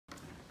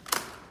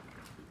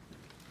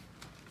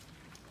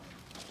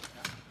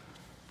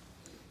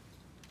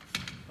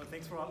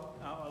thanks for all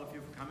of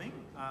you for coming.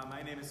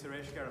 My name is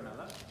Suresh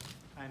Garimella.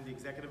 I'm the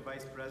Executive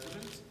Vice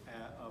President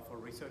for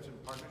Research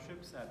and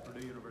Partnerships at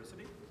Purdue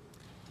University.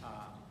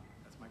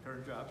 That's my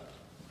current job.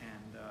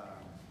 And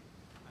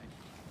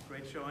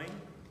great showing.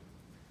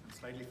 I'm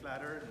slightly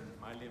flattered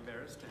and mildly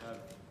embarrassed to have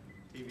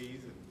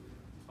TVs and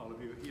all of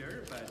you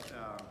here, but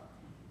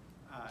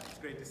it's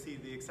great to see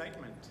the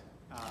excitement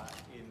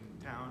in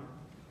town,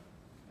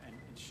 and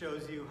it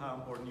shows you how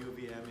important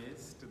UVM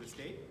is to the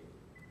state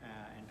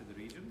and to the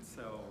region,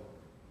 so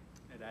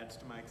it adds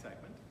to my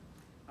excitement.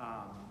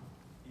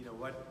 You know,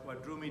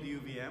 what drew me to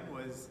UVM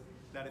was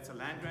that it's a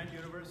land-grant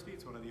university.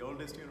 It's one of the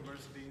oldest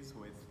universities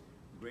with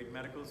a great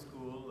medical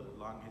school, a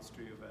long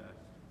history of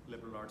a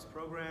liberal arts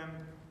program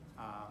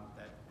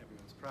that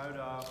everyone's proud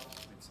of.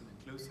 It's an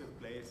inclusive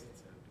place,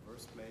 it's a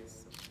diverse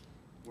place, so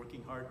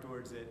working hard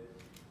towards it.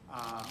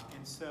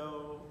 And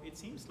so it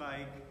seems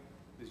like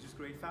there's just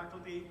great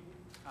faculty,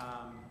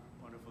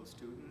 wonderful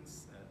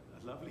students,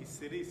 a lovely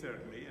city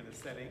certainly, and a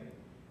setting,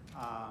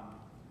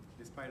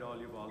 despite all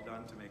you've all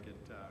done to make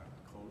it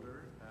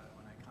colder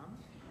when I come.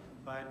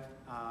 But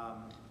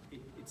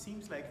it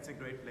seems like it's a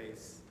great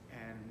place,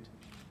 and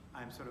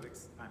I'm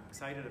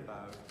excited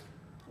about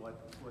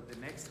what the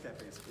next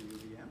step is for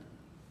UVM,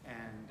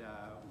 and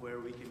where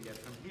we can get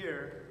from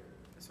here,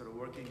 sort of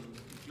working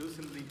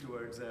inclusively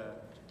towards a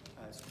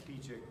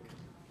strategic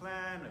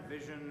plan, a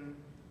vision,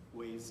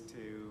 ways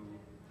to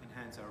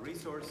enhance our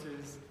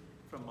resources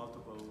from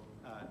multiple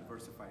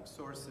diversified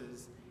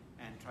sources,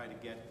 and try to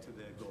get to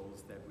the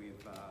goals that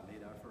we've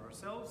laid out for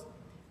ourselves.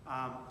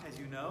 As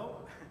you know,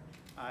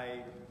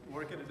 I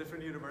work at a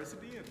different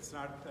university. It's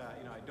not,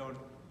 you know, I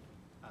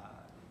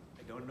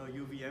don't know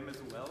UVM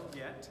as well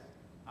yet.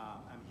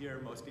 I'm here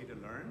mostly to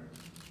learn.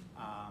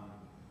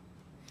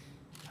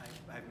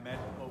 I've met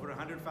over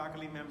 100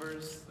 faculty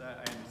members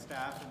and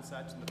staff and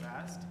such in the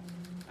past.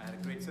 I had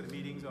a great set of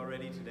meetings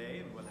already today,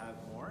 and we'll have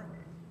more.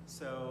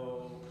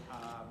 So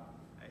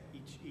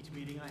each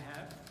meeting I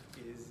have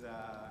is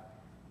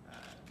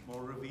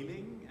more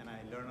revealing, and I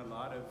learn a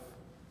lot of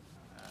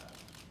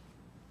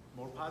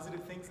more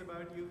positive things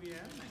about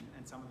UVM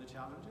and some of the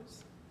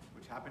challenges,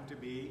 which happen to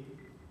be,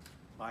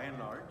 by and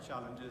large,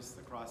 challenges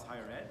across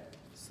higher ed.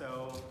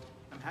 So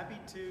I'm happy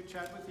to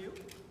chat with you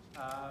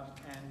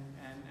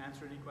and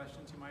answer any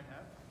questions you might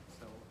have.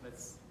 So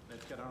let's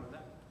get on with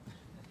that.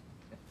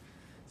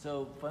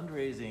 So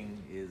fundraising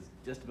is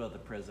just about the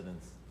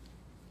president's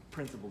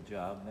principal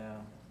job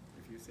now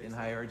If you say in so.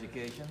 higher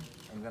education.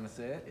 I'm going to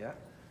say it, yeah.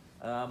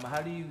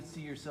 How do you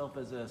see yourself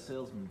as a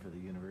salesman for the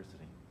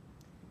university?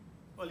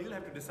 Well, you'll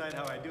have to decide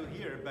how I do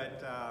here,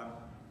 but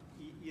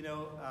you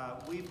know,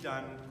 we've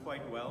done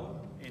quite well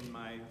in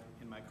my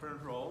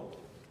current role.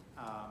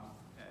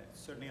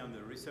 Certainly on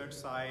the research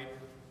side,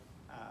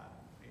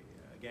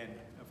 again,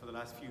 for the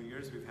last few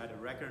years, we've had a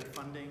record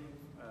funding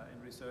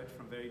in research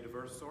from very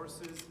diverse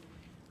sources.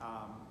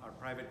 Our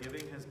private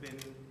giving has been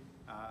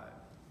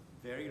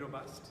very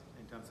robust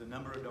in terms of the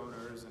number of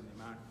donors and the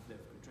amount they've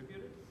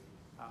contributed.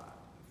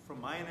 From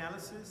my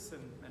analysis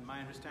and my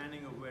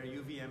understanding of where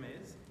UVM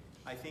is,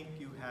 I think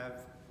you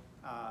have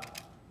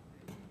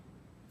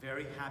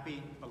very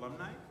happy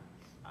alumni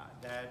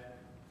that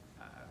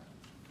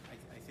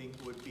I think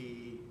would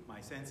be,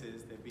 my sense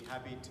is, they'd be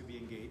happy to be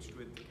engaged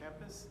with the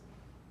campus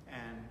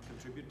and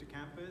contribute to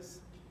campus.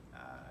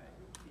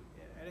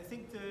 And I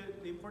think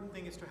the important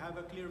thing is to have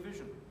a clear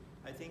vision.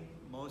 I think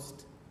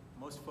most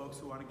folks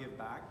who want to give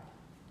back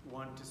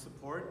want to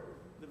support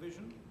the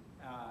vision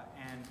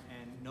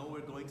and know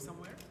we're going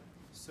somewhere.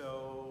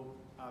 So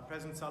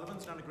President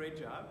Sullivan's done a great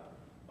job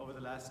over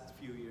the last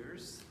few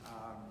years,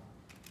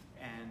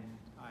 and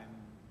I'm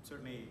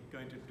certainly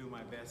going to do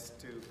my best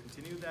to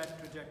continue that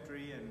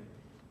trajectory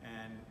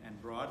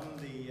and broaden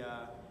the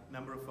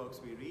number of folks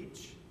we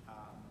reach,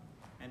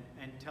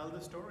 and tell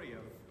the story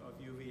of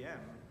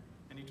UVM.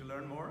 I need to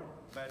learn more,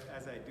 but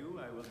as I do,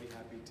 I will be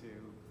happy to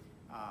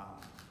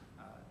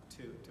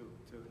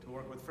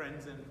work with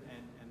friends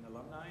and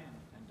alumni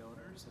and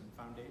donors and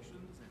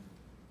foundations and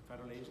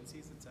federal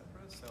agencies, etc.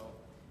 So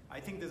I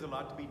think there's a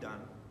lot to be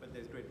done, but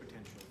there's great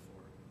potential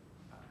for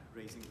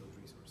raising those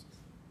resources.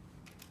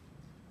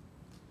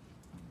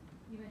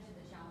 You mentioned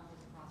the challenges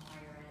across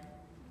higher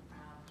ed.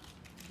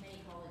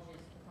 Many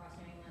colleges across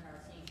New England are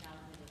seeing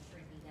challenges with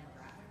shrinking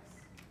demographics.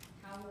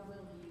 How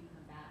will you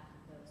combat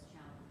those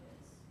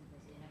challenges?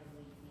 Because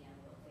inevitably UVM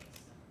will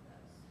face some of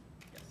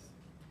those. Yes.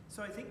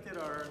 So I think there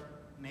are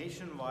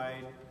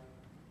nationwide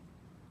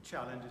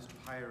challenges to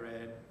higher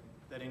ed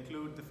that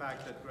include the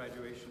fact that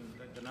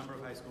the number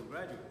of high school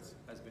graduates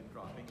has been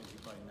dropping, as you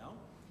probably know.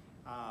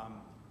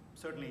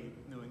 Certainly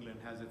New England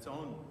has its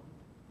own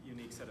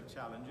unique set of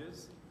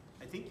challenges.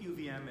 I think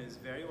UVM is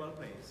very well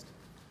placed.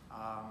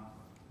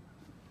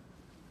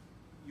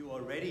 You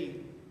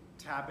already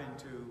tap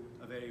into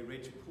a very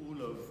rich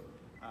pool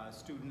of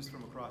students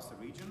from across the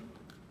region.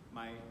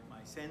 My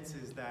sense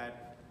is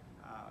that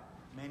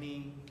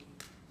many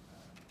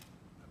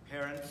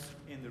parents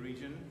in the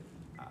region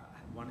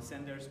want to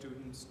send their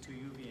students to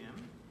UVM.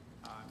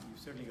 You've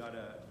certainly got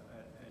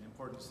an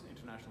important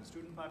international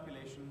student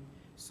population.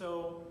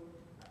 So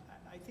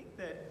I think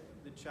that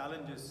the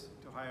challenges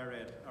to higher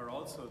ed are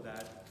also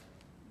that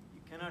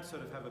you cannot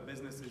sort of have a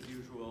business as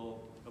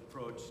usual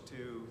approach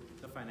to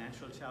the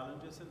financial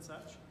challenges and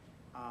such.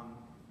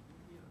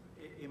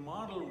 A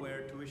model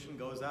where tuition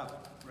goes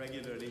up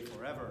regularly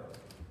forever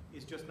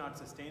is just not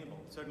sustainable.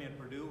 Certainly at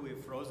Purdue, we've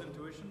frozen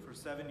tuition for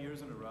 7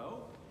 years in a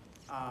row.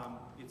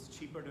 It's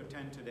cheaper to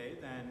attend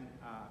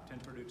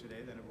Purdue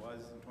today than it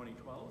was in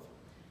 2012.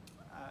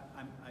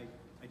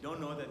 I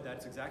don't know that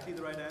that's exactly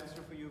the right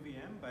answer for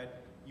UVM,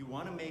 but you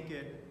want to make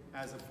it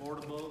as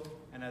affordable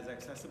and as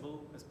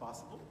accessible as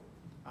possible.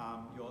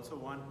 You also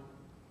want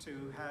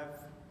to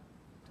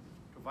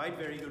provide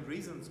very good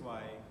reasons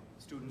why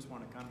students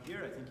want to come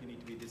here. I think you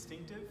need to be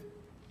distinctive.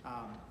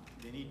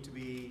 There need to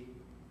be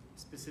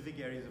specific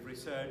areas of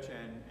research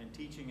and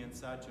teaching and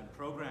such, and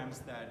programs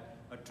that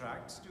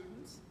attract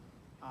students.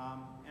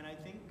 And I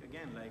think,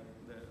 again, like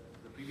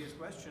the previous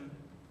question,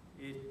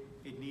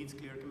 it needs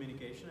clear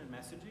communication and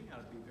messaging.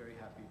 I'll be very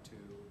happy to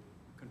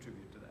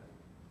contribute to that.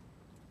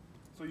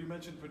 So you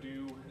mentioned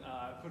Purdue.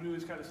 Purdue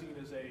is kind of seen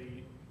as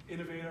a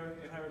innovator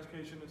in higher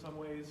education in some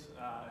ways.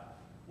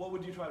 What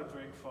would you try to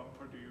bring from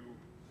Purdue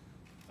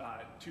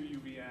to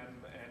UVM,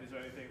 and is there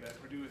anything that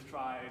Purdue has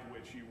tried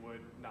which you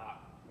would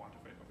not want to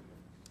bring over here?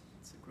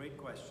 It's a great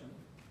question.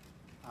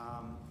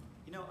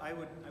 You know, I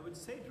would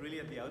say really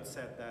at the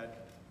outset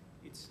that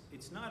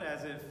it's not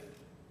as if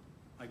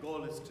my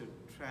goal is to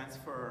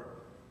transfer,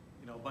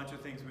 you know, a bunch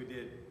of things we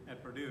did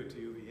at Purdue to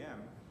UVM.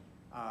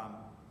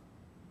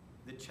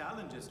 The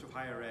challenges to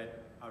higher ed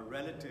are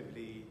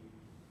relatively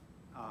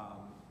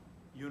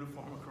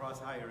uniform across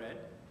higher ed.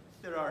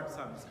 There are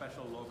some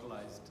special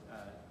localized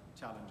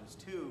challenges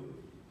too,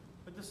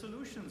 but the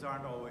solutions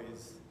aren't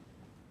always,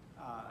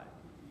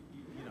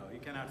 you know, you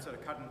cannot sort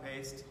of cut and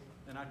paste.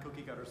 They're not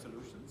cookie cutter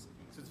solutions.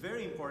 So it's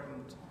very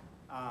important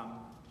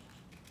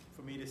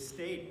for me to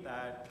state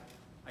that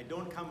I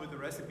don't come with a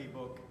recipe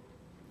book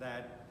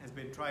that has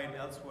been tried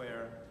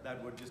elsewhere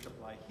that would just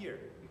apply here.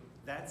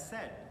 That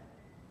said,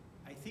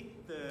 I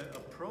think the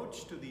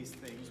approach to these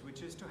things,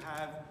 which is to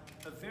have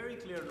a very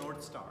clear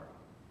North Star,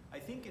 I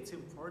think it's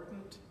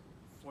important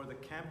for the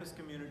campus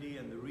community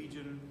and the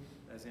region,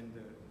 as in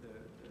the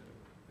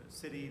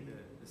city,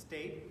 the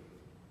state,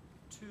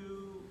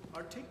 to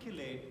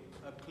articulate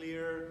a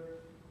clear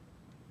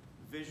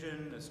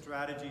vision, a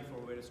strategy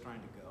for where it's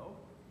trying to go.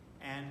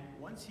 And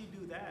once you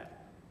do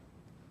that,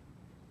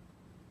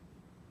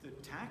 the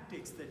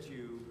tactics that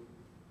you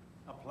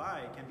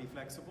apply can be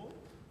flexible,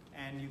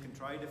 and you can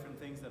try different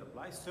things that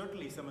apply.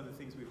 Certainly some of the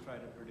things we've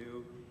tried at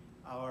Purdue,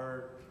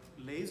 our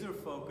laser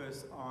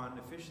focus on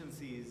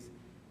efficiencies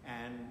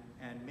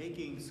and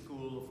making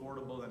school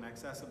affordable and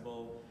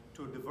accessible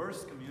to a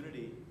diverse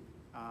community.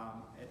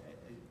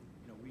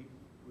 You know,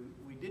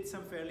 we did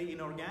some fairly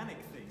inorganic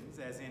things,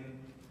 as in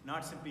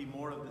not simply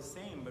more of the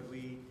same, but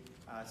we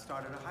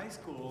started a high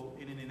school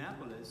in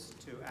Indianapolis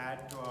to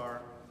add to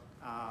our,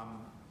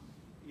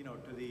 you know,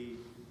 to the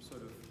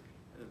sort of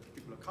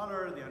people of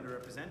color, the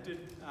underrepresented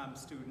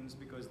students,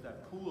 because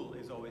that pool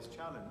is always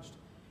challenged.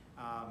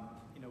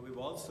 You know, we've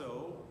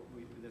also,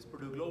 there's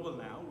Purdue Global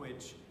now,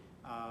 which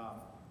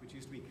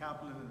used to be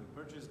Kaplan, and we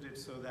purchased it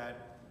so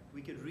that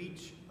we could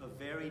reach a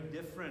very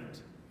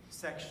different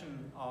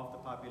section of the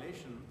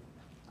population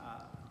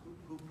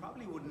who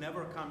probably would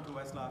never come to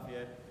West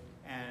Lafayette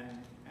and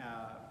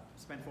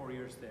spend 4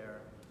 years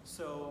there.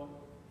 So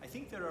I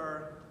think there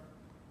are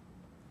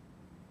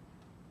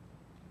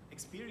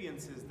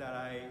experiences that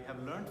I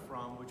have learned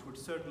from which would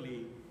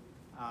certainly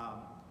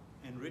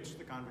enrich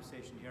the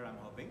conversation here, I'm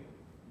hoping.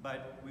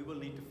 But we will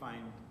need to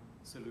find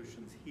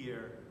solutions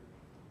here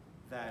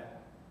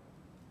that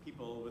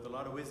people with a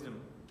lot of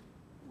wisdom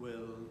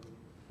will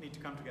need to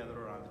come together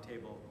around the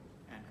table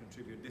and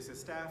contribute. This is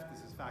staff,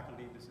 this is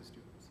faculty, this is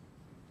students.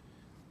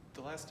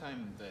 The last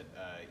time that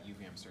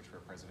UVM searched for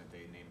a president,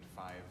 they named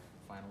 5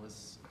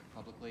 finalists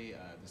publicly.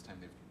 This time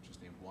they've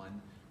just named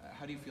 1.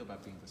 How do you feel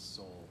about being the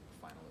sole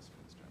finalist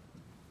for this job?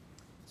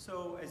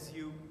 So as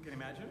you can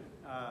imagine,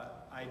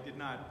 I did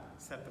not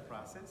set the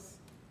process.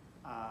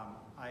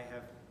 I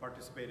have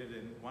participated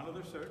in one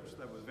other search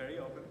that was very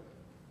open,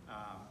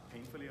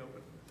 painfully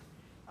open.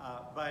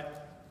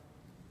 But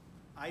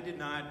I did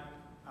not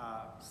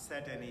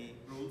set any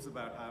rules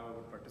about how I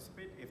would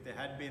participate. If there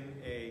had been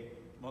a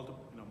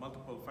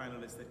multiple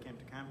finalists that came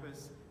to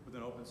campus with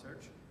an open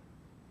search,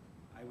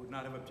 I would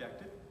not have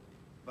objected.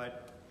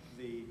 But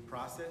the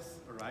process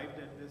arrived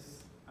at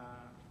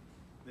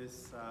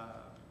this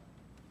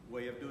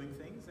way of doing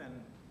things,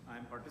 and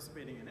I'm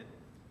participating in it.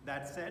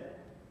 That said,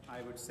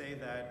 I would say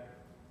that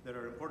there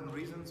are important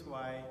reasons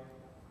why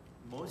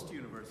most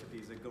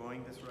universities are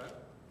going this route.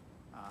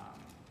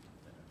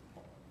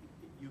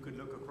 You could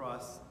look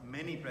across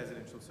many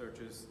presidential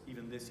searches,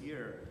 even this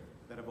year,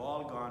 that have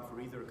all gone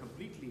for either a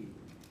completely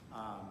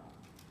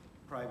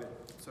private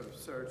sort of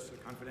search, a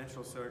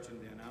confidential search, and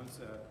they announce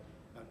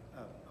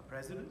a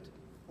president,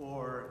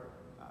 or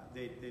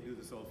they do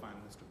the sole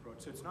finalist approach.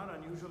 So it's not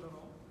unusual at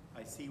all.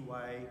 I see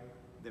why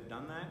they've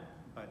done that,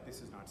 but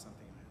this is not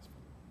something I asked for.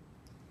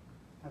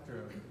 after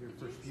your Could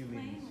first you few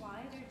meetings. explain why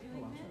they're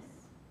doing Oh, I'm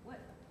this?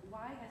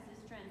 Why has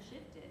this trend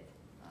shifted?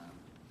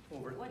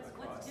 Across.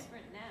 What's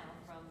different now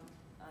from,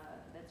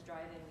 that's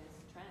driving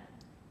this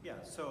trend?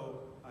 Yeah,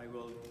 so I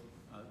will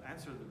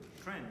answer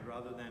the trend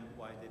rather than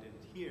why they did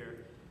it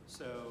here.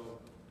 So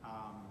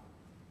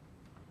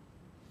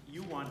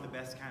you want the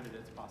best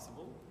candidates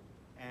possible,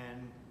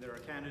 and there are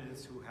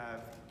candidates who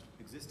have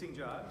existing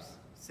jobs.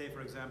 Say,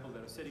 for example,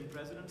 they're a sitting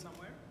president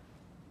somewhere.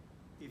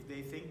 If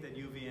they think that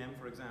UVM,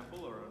 for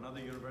example, or another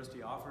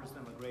university offers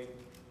them a great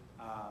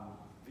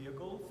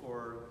vehicle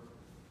for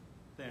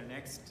their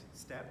next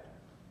step,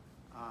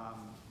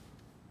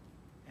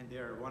 and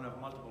they're one of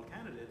multiple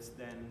candidates,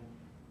 then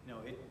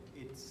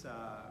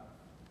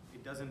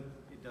it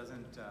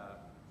doesn't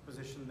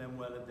position them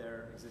well at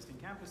their existing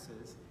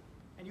campuses.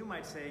 And you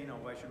might say,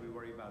 why should we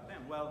worry about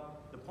them? Well,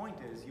 the point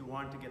is you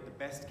want to get the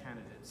best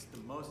candidates,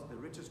 the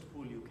richest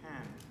pool you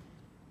can,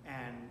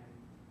 and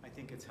I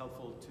think it's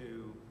helpful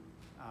to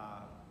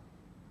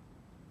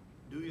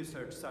do your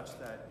search such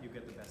that you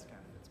get the best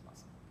candidates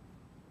possible.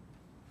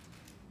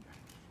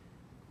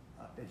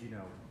 As you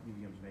know,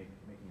 UVM's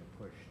making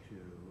a push to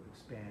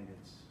expand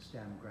its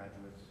STEM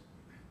graduates.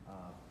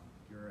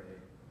 You're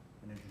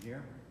an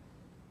engineer.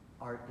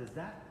 Art, does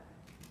that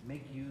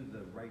make you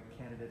the right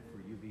candidate for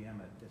UVM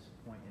at this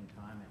point in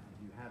time? And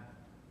do you have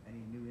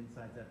any new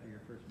insights after your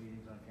first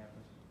meetings on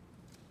campus?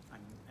 I'm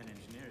an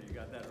engineer, you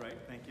got that right,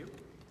 thank you.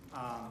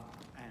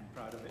 And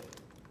proud of it.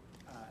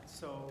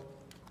 So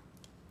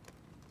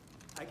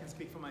I can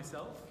speak for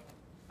myself.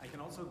 I can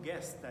also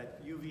guess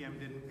that UVM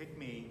didn't pick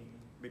me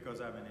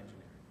because I'm an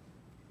engineer.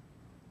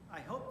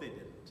 I hope they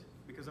didn't,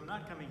 because I'm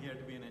not coming here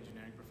to be an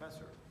engineering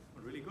professor.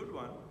 A really good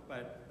one,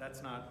 but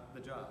that's not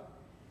the job.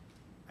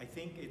 I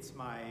think it's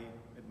my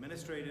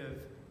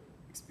administrative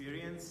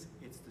experience,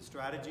 it's the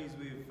strategies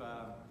we've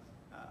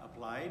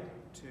applied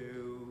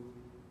to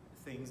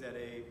things at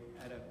a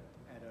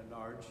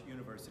large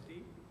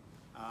university.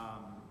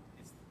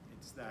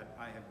 It's that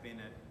I have been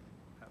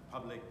at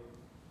public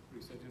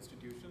research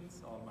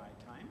institutions all my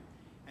time.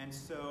 And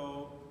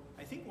so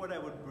I think what I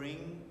would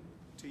bring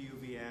to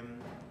UVM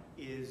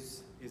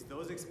is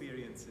those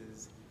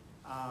experiences.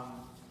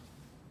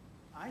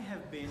 I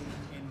have been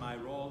in my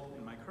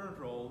current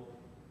role,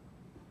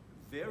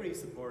 very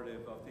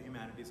supportive of the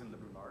humanities and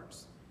liberal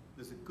arts.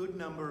 There's a good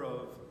number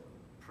of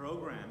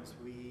programs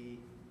we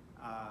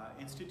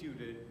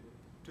instituted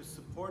to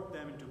support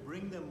them and to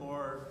bring them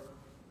more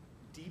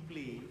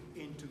deeply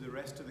into the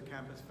rest of the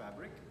campus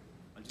fabric.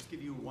 I'll just give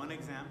you one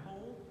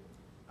example.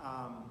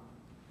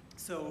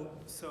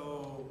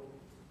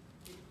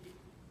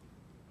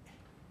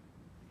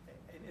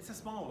 It's a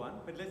small one,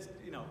 but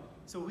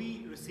so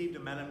we received a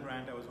Mellon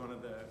grant. I was one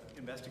of the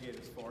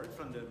investigators for it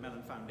from the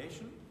Mellon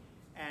Foundation.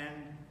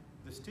 And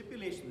the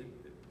stipulation,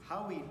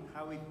 how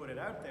we put it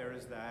out there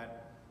is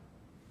that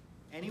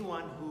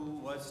anyone who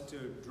was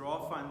to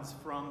draw funds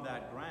from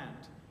that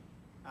grant,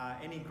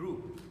 any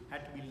group,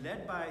 had to be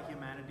led by a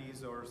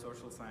humanities or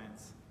social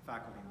science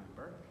faculty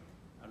member,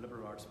 a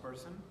liberal arts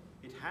person.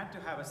 It had to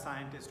have a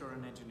scientist or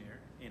an engineer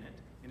in it,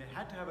 and it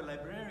had to have a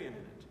librarian in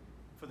it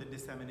for the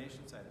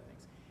dissemination side of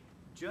things.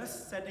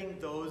 Just setting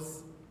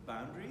those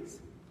boundary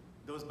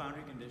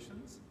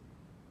conditions,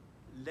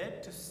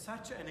 led to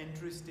such an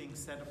interesting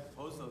set of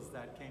proposals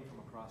that came from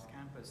across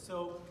campus.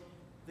 So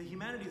the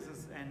humanities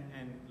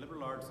and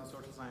liberal arts and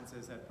social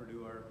sciences at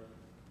Purdue are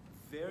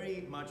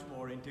very much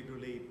more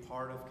integrally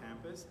part of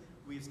campus.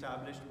 We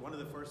established, one of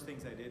the first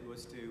things I did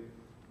was to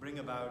bring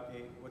about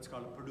what's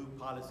called a Purdue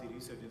Policy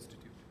Research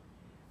Institute.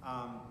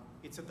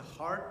 It's at the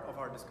heart of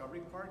our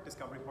Discovery Park.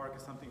 Discovery Park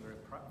is something we're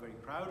very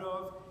proud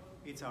of.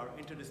 It's our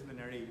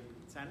interdisciplinary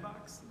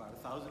sandbox. About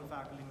 1,000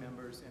 faculty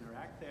members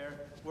interact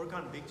there, work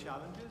on big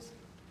challenges.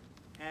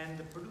 And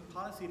the Purdue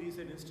Policy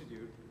Research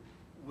Institute,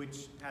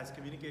 which has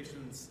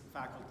communications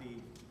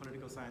faculty,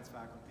 political science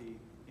faculty,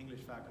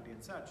 English faculty,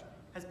 and such,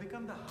 has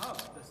become the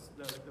hub,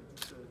 the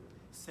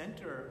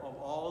center of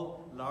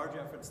all large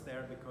efforts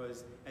there,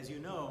 because, as you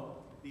know,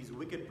 these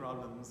wicked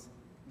problems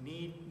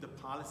need the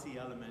policy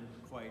element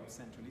quite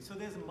centrally. So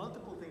there's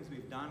multiple things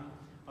we've done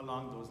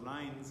along those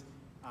lines.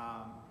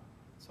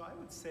 So I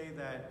would say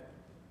that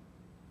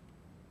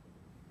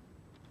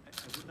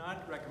I would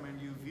not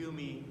recommend you view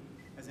me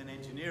as an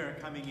engineer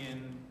coming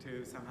in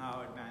to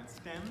somehow advance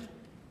STEM.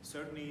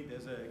 Certainly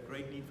there's a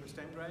great need for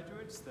STEM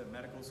graduates. The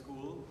medical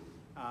school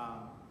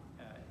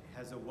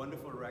has a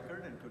wonderful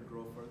record and could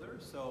grow further.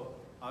 So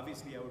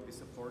obviously I would be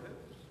supportive.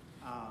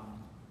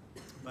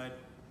 But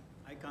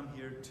I come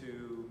here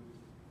to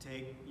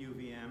take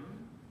UVM,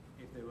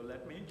 if they will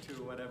let me, to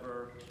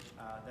whatever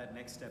that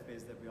next step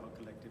is that we all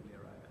collectively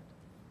arrive at.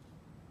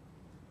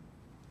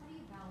 How do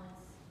you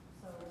balance,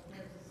 so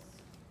there's this,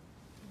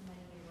 in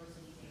many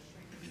universities, a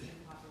shrinking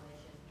student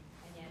population,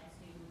 and yet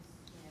students,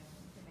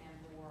 demand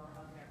more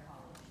of their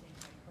college,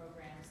 things like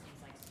programs,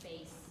 things like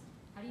space.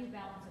 How do you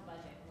balance a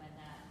budget when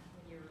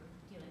you're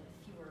dealing with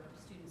fewer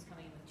students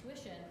coming in with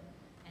tuition,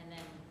 and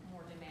then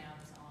more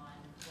demands on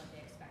what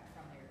they expect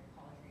from their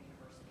college or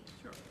university?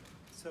 Sure.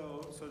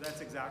 So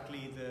that's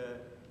exactly the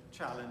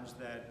challenge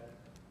that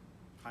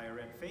higher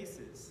ed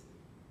faces.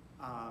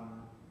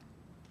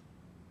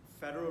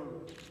 Federal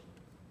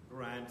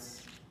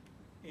grants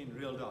in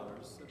real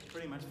dollars are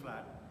pretty much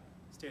flat.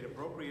 State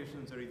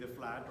appropriations are either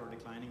flat or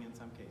declining in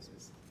some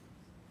cases.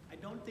 I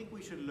don't think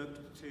we should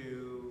look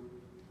to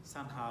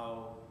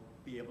somehow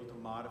be able to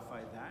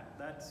modify that.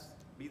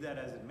 Be that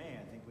as it may,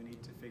 I think we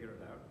need to figure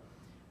it out.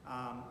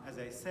 As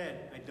I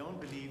said, I don't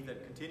believe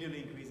that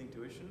continually increasing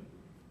tuition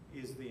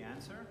is the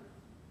answer.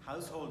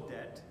 Household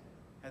debt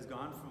has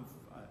gone from,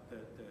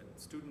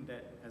 the student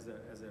debt as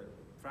a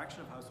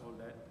fraction of household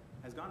debt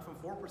has gone from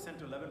 4%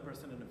 to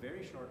 11% in a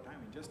very short time,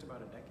 in just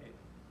about a decade.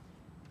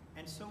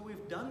 And so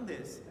we've done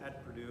this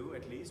at Purdue,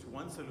 at least.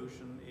 One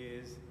solution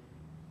is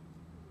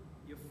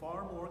you're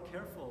far more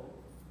careful,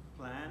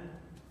 plan,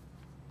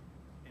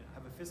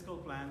 have a fiscal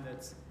plan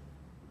that's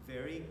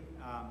very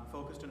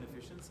focused on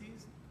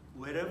efficiencies.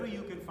 Wherever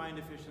you can find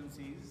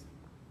efficiencies,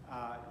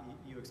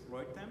 you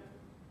exploit them.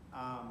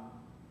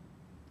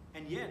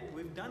 And yet,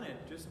 we've done it,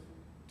 just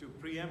to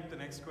preempt the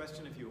next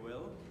question, if you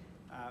will.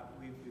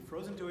 We've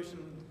frozen tuition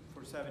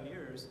for 7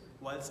 years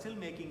while still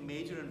making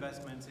major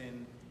investments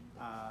in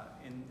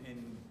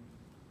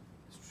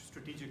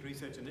strategic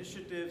research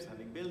initiatives,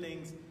 having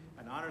buildings,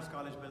 an honors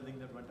college building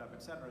that went up,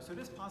 et cetera. So it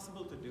is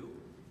possible to do.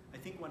 I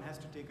think one has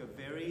to take a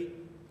very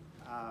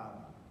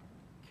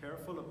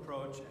careful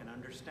approach and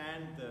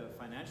understand the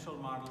financial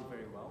model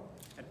very well.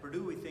 At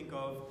Purdue, we think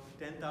of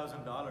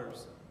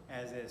 $10,000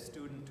 as a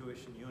student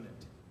tuition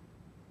unit.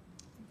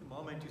 I think the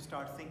moment you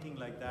start thinking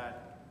like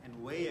that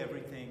and weigh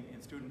everything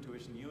in student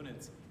tuition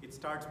units, it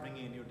starts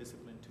bringing a new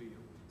discipline to you.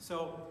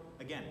 So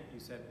again, you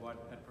said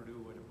what at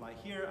Purdue would apply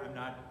here. I'm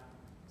not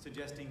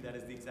suggesting that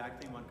is the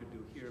exact thing one could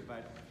do here,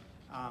 but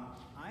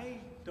I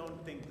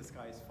don't think the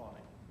sky is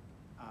falling.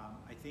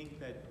 I think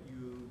that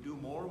you do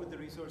more with the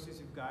resources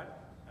you've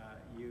got.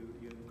 You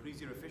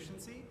increase your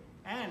efficiency,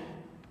 and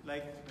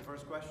like the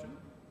first question,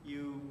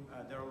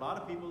 there are a lot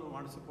of people who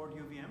want to support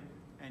UVM,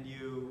 and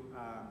you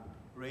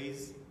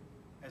raise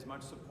as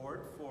much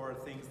support for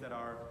things that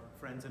our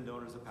friends and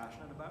donors are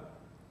passionate about,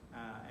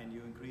 and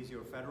you increase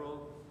your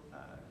federal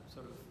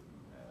sort of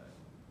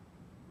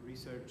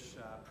research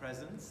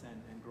presence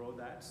and grow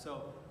that.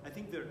 So I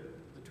think the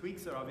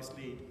tweaks are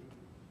obviously,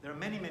 there are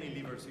many, many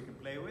levers you can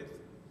play with.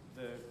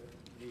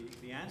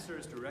 The answer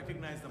is to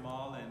recognize them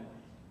all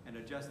and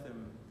adjust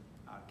them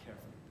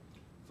carefully.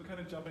 So kind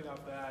of jumping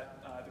off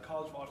that, the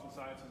College of Arts and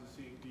Sciences is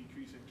seeing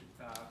decreasing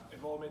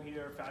enrollment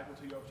here,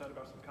 faculty, you upset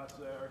about some cuts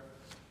there.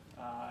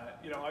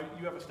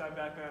 You have a STEM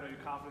background, are you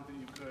confident that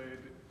you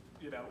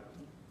could,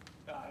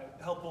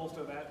 help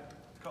bolster that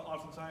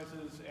arts and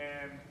sciences,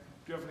 and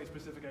do you have any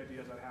specific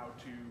ideas on how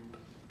to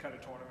kind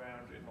of turn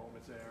around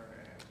enrollments there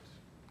and,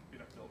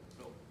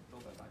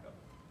 build that back up?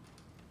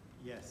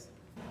 Yes.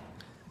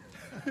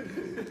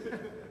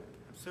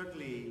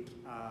 Certainly,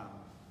 I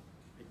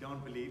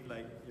don't believe,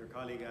 like your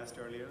colleague asked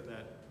earlier,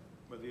 that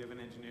whether you have an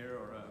engineer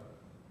or a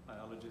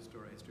biologist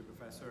or a history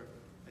professor,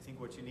 I think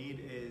what you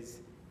need is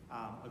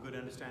a good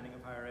understanding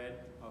of higher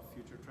ed, of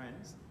future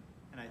trends.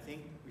 And I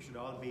think we should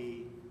all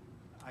be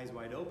eyes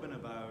wide open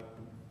about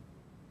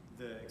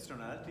the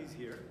externalities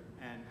here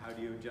and how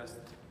do you adjust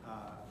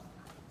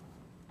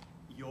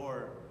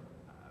your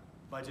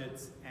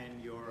budgets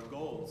and your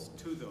goals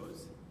to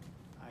those.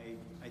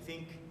 I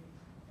think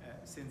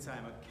since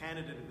I'm a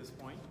candidate at this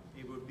point,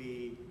 it would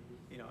be,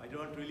 I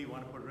don't really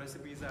want to put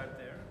recipes out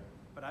there,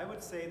 but I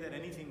would say that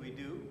anything we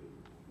do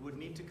would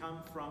need to come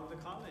from the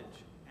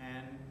college,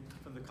 and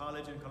from the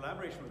college in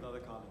collaboration with other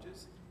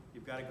colleges.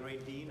 You've got a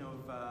great dean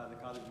of the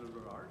College of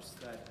Liberal Arts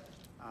that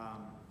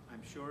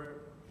I'm sure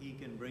he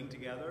can bring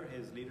together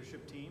his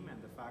leadership team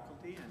and the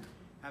faculty and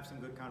have some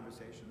good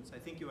conversations. I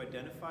think you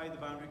identify the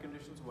boundary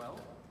conditions well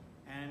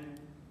and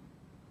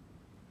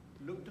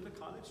look to the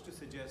college to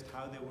suggest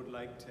how they would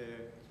like to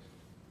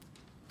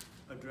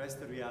address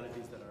the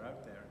realities that are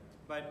out there.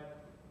 But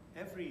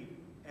every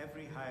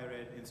higher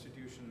ed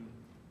institution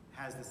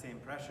has the same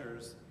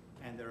pressures,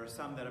 and there are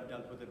some that have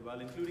dealt with it well,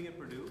 including at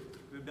Purdue.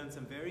 We've done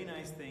some very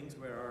nice things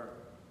where our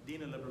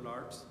Dean of Liberal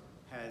Arts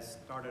has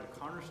started a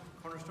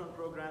cornerstone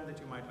program that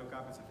you might look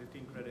up. It's a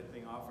 15-credit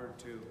thing offered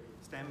to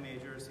STEM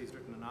majors. He's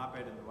written an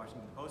op-ed in the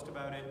Washington Post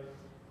about it.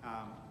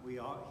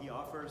 He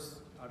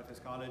offers, out of his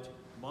college,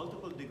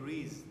 multiple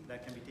degrees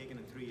that can be taken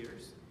in 3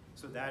 years.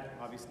 So that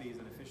obviously is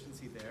an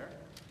efficiency there.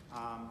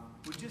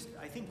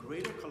 I think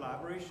greater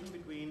collaboration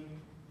between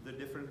the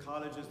different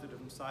colleges, the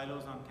different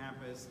silos on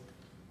campus,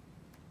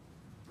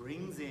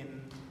 brings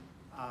in,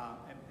 I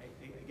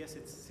guess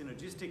it's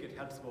synergistic, it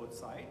helps both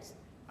sides.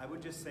 I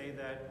would just say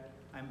that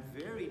I'm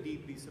very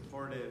deeply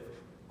supportive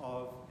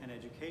of an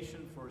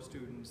education for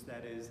students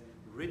that is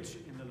rich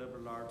in the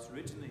liberal arts,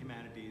 rich in the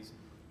humanities.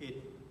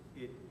 It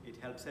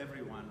helps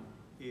everyone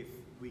if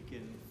we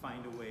can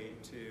find a way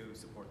to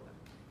support them.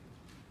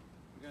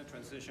 We're going to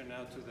transition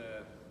now to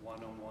the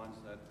one-on-ones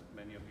that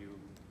many of you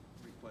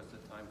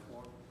requested time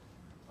for.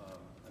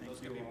 And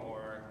those can be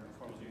more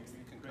informal.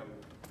 You can come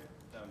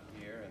down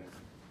here, and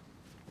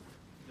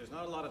there's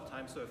there's not a lot of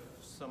time, so if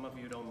some of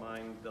you don't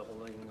mind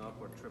doubling up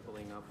or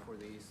tripling up for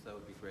these, that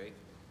would be great.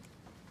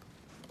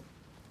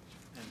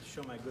 And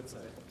show my good side.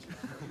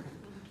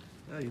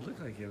 Oh, you look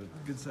like you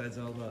have good sides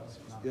all about.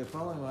 Yeah,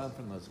 following on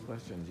from those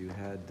questions, you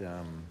had,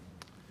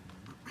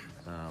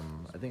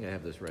 I think I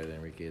have this right,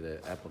 Enrique, the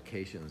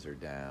applications are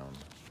down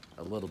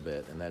a little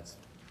bit, and that's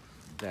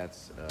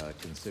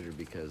considered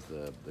because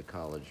the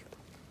college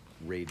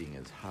rating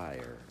is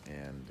higher,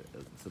 and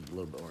it's a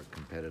little bit more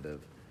competitive.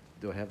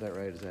 Do I have that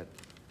right? Is that?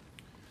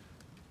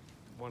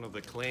 One of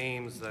the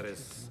claims that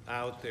is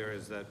out there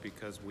is that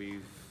because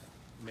we've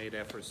made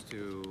efforts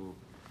to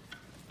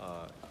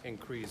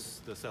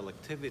increase the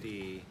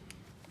selectivity,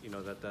 you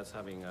know, that's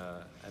having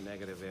a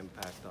negative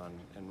impact on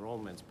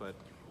enrollments, but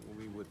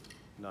we would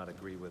not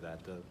agree with that.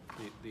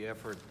 The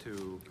effort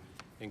to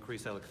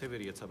increase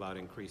selectivity, it's about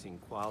increasing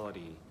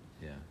quality.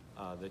 Yeah.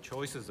 The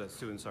choices that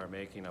students are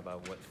making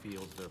about what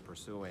fields they're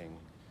pursuing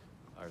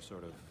are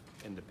sort of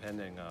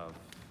independent of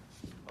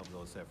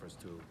those efforts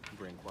to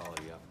bring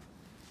quality up.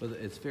 But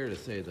it's fair to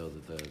say, though,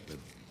 that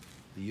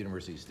the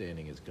university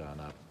standing has gone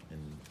up in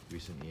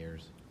recent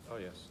years. Oh,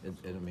 yes. And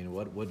I mean,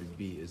 what would it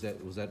be?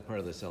 Was that part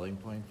of the selling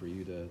point for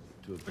you to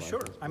apply? For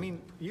sure. For I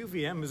mean,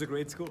 UVM is a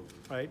great school,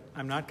 right?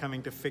 I'm not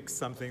coming to fix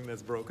something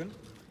that's broken.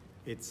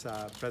 It's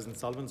President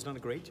Sullivan's done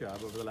a great job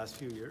over the last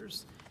few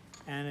years,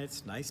 and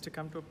it's nice to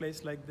come to a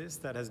place like this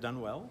that has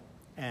done well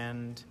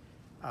and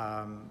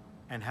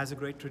has a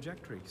great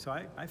trajectory. So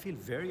I feel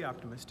very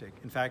optimistic.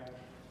 In fact,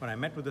 when I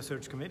met with the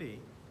search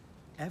committee,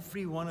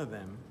 every one of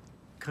them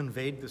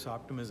conveyed this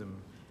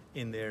optimism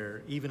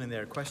even in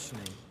their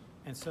questioning.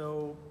 And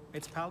so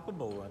it's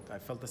palpable. I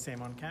felt the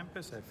same on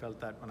campus. I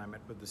felt that when I met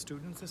with the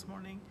students this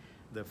morning,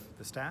 the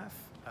staff.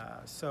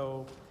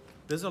 So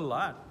there's a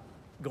lot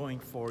going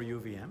for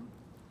UVM,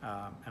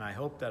 and I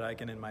hope that I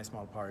can, in my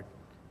small part,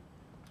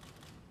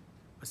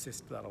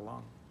 assist that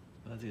along.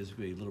 I think it's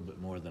going to be a little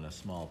bit more than a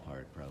small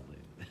part, probably,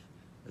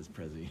 as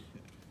president.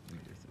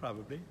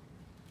 Probably.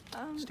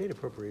 State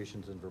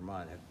appropriations in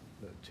Vermont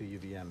to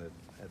UVM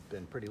have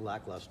been pretty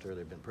lackluster.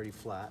 They've been pretty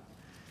flat.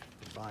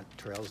 Vermont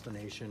trails the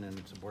nation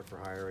in support for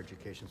higher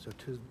education. So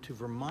to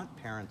Vermont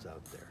parents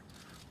out there,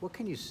 what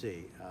can you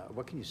see?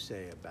 What can you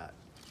say about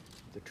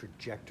the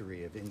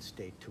trajectory of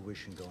in-state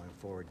tuition going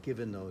forward,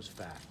 given those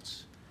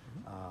facts?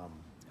 Yeah.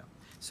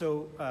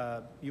 So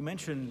you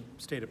mentioned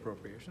state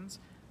appropriations.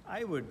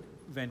 I would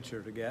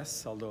venture to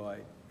guess, although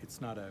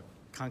it's not a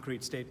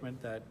concrete statement,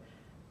 that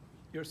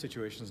your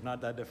situation is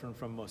not that different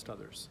from most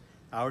others.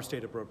 Our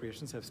state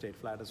appropriations have stayed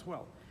flat as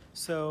well.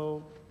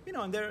 So, you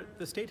know, and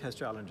the state has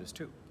challenges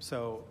too.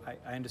 So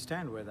I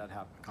understand where that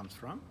comes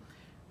from.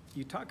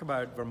 You talk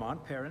about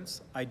Vermont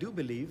parents. I do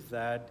believe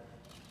that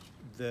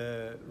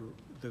the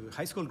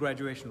high school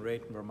graduation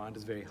rate in Vermont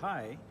is very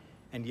high,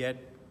 and yet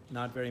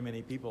not very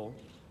many people,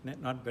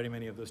 not very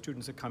many of those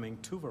students are coming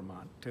to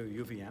Vermont, to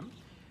UVM.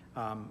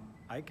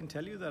 I can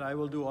tell you that I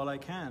will do all I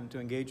can to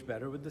engage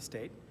better with the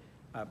state,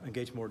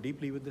 engage more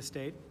deeply with the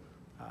state.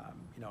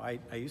 You know,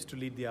 I used to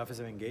lead the Office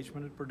of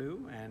Engagement at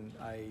Purdue, and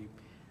I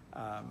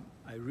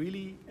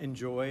really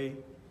enjoy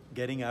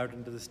getting out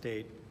into the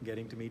state,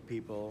 getting to meet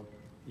people.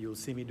 You'll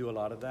see me do a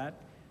lot of that.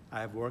 I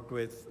have worked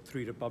with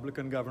 3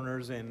 Republican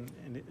governors in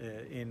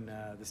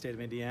the state of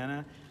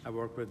Indiana. I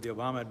worked with the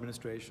Obama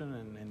administration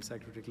and in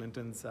Secretary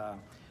Clinton's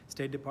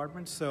State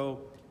Department.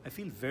 So I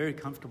feel very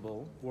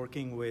comfortable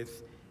working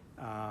with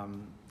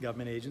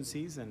government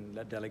agencies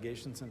and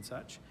delegations and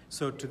such.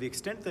 So to the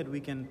extent that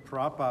we can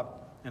prop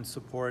up and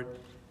support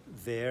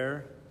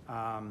their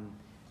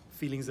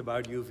feelings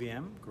about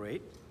UVM,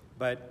 great.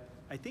 But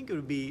I think it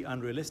would be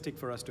unrealistic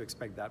for us to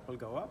expect that will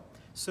go up.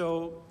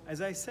 So, as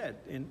I said,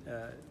 an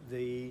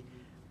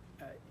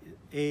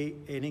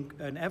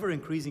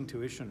ever-increasing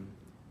tuition,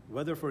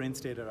 whether for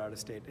in-state or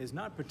out-of-state, is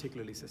not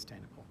particularly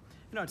sustainable.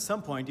 You know, at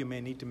some point you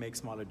may need to make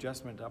small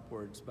adjustment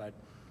upwards, but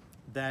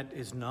that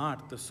is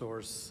not the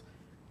source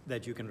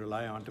that you can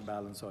rely on to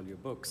balance all your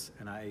books.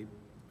 And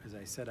as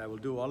I said, I will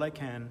do all I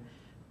can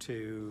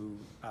to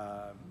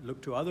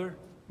look to other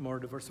more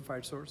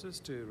diversified sources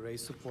to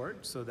raise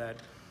support so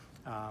that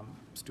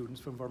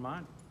students from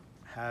Vermont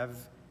have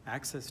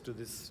access to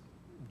this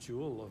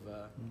jewel of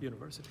a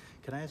university.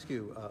 Can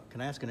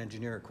I ask an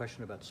engineer a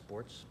question about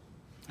sports?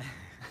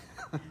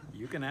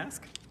 You can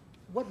ask.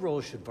 What role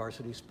should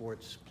varsity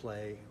sports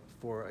play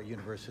for a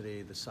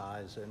university the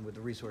size and with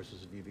the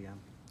resources of UVM?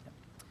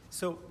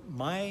 So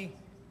my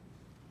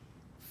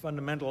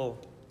fundamental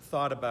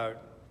thought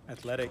about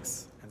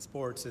athletics and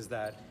sports is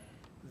that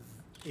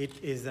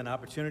it is an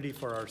opportunity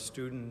for our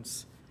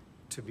students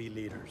to be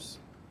leaders.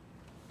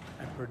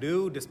 At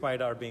Purdue, despite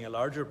our being a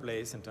larger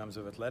place in terms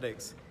of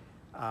athletics,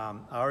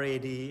 our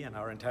AD and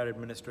our entire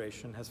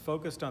administration has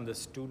focused on the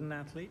student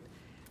athlete,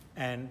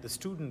 and the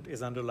student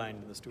is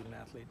underlined in the student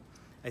athlete.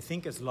 I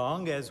think as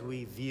long as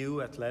we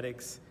view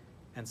athletics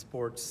and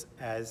sports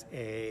as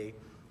an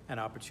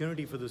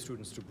opportunity for the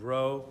students to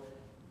grow,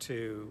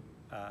 to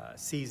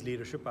seize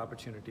leadership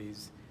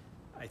opportunities,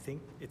 I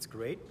think it's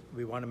great.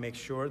 We want to make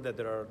sure that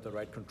there are the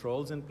right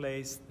controls in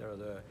place, there are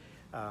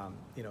that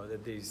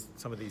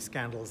some of these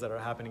scandals that are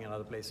happening in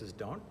other places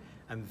don't.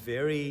 I'm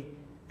very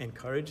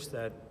encouraged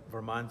that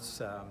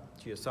Vermont's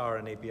GSR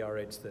and APR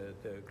rates, the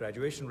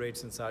graduation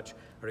rates and such,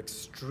 are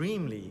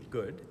extremely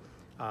good.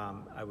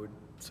 I would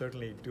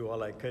certainly do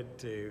all I could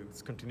to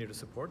continue to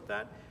support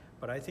that,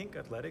 but I think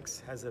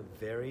athletics has a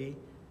very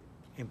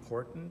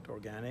important,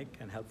 organic,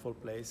 and helpful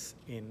place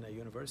in a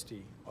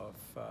university of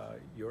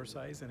your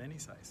size and any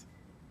size.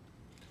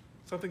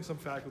 Something some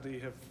faculty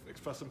have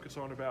expressed some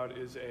concern about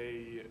is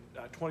a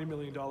 $20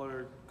 million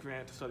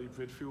grant to study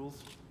bridge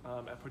fuels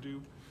at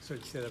Purdue. So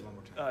say that one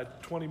more time.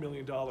 $20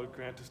 million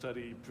grant to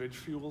study bridge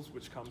fuels,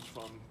 which comes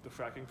from the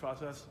fracking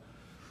process.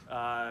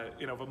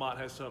 Vermont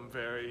has some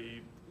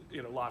very,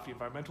 lofty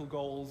environmental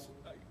goals.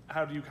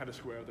 How do you kind of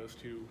square those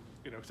two,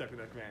 accepting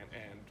that grant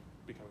and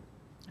becoming?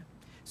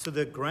 So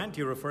the grant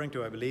you're referring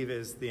to, I believe,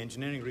 is the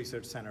Engineering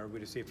Research Center we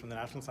received from the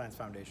National Science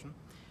Foundation.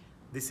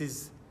 This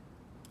is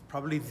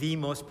probably the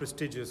most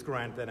prestigious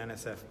grant that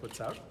NSF puts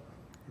out.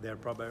 There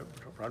are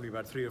probably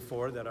about 3 or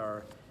 4 that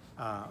are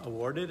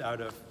awarded out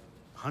of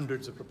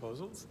hundreds of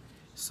proposals.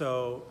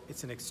 So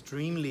it's an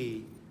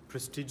extremely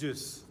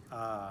prestigious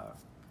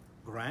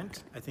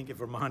grant. I think if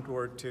Vermont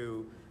were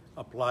to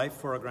apply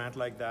for a grant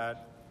like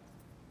that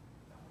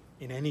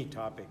in any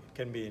topic, it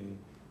can be in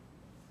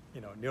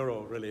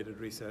neuro-related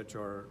research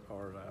or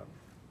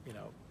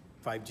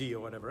 5G or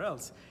whatever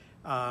else,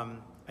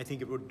 I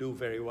think it would do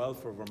very well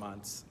for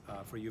Vermont's,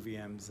 for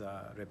UVM's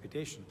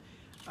reputation.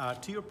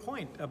 To your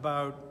point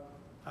about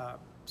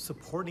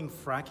supporting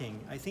fracking,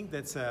 I think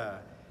I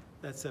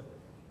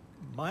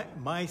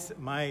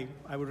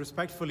would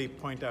respectfully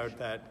point out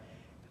that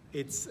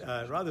it's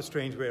a rather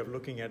strange way of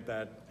looking at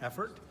that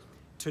effort.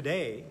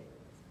 Today,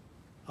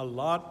 a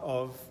lot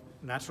of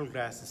natural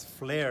gas is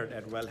flared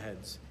at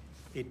wellheads.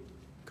 It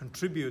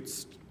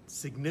contributes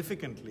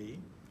significantly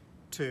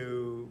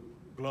to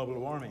global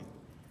warming.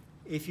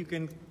 If you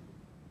can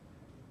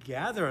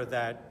gather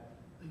that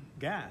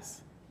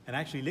gas and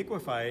actually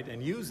liquefy it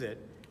and use it,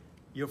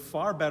 you're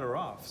far better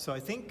off. So I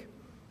think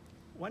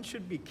one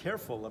should be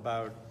careful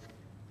about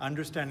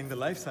understanding the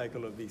life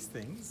cycle of these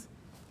things.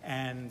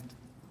 And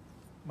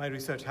my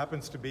research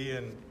happens to be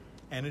in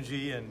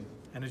energy and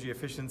energy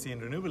efficiency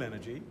and renewable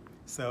energy.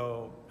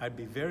 So I'd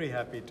be very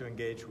happy to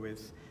engage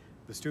with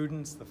the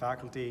students, the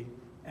faculty,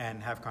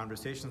 and have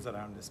conversations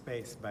around this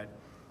space. But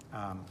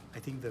I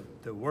think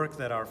the work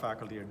that our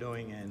faculty are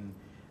doing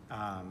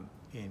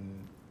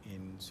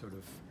in sort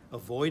of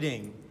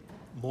avoiding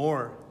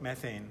more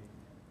methane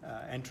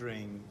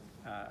entering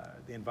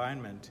the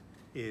environment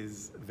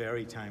is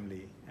very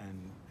timely,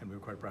 and we're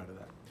quite proud of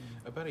that.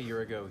 About a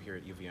year ago here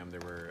at UVM,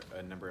 there were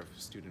a number of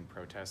student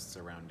protests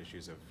around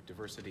issues of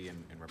diversity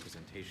and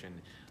representation,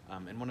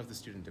 and one of the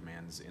student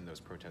demands in those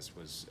protests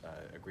was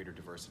a greater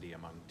diversity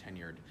among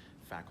tenured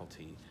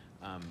faculty.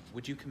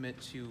 Would you commit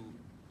to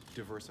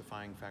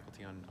diversifying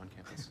faculty on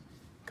campus?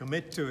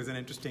 Commit to is an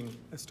interesting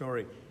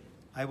story.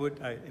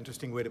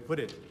 Interesting way to put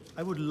it.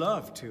 I would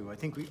love to. I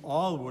think we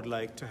all would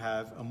like to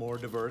have a more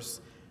diverse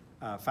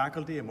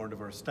faculty, a more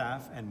diverse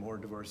staff, and more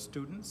diverse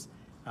students,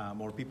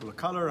 more people of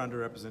color,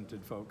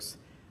 underrepresented folks.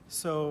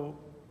 So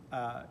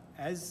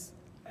as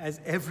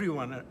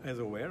everyone is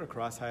aware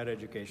across higher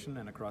education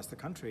and across the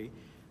country,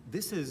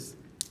 this is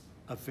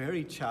a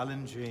very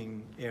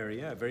challenging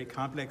area, a very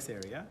complex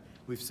area.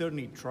 We've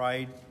certainly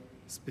tried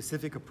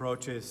specific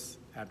approaches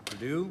at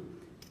Purdue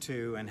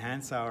to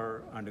enhance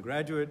our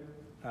undergraduate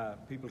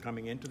people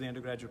coming into the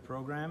undergraduate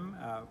program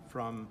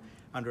from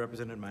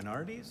underrepresented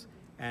minorities,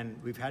 and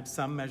we've had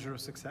some measure of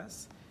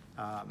success.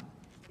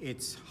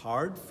 It's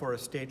hard for a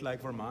state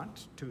like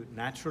Vermont to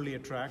naturally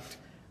attract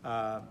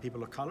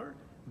people of color,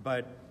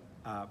 but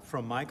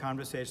from my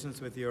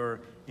conversations with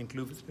your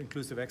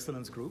Inclusive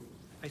Excellence group,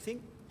 I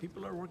think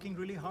people are working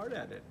really hard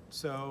at it.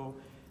 So,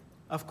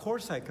 of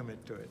course I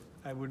commit to it.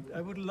 I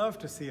would love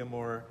to see a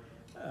more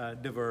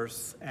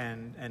diverse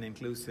and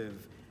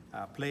inclusive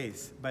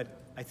place, but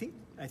I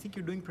think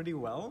you're doing pretty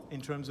well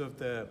in terms of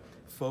the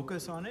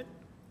focus on it,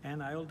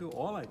 and I'll do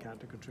all I can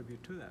to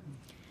contribute to that.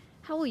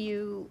 How will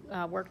you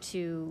work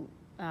to,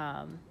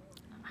 how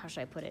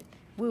should I put it,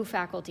 woo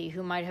faculty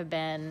who might have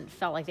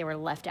felt like they were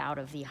left out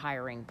of the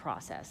hiring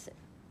process?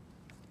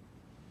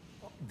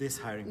 This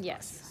hiring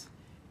yes. process.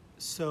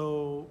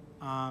 So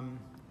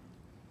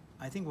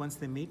I think once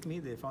they meet me,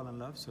 they fall in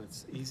love, so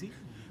it's easy.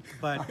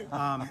 But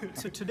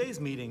so today's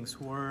meetings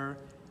were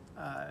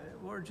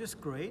just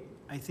great.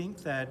 I think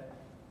that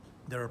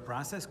there are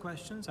process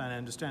questions, and I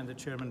understand that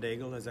Chairman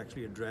Daigle has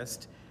actually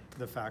addressed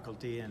the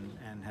faculty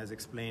and has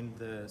explained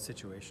the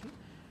situation.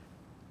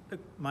 But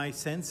my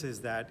sense is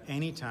that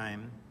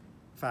anytime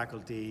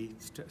faculty,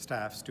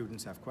 staff,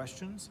 students have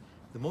questions,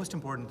 the most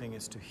important thing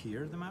is to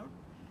hear them out.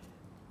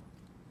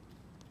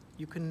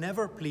 You can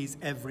never please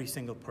every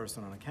single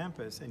person on a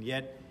campus, and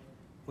yet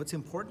what's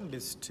important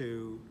is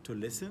to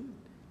listen,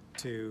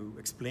 to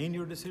explain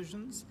your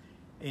decisions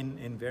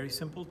in very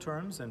simple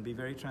terms and be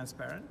very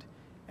transparent.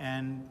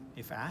 And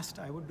if asked,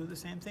 I would do the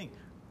same thing.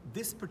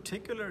 This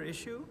particular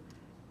issue,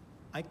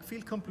 I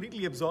feel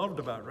completely absolved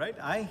about, right?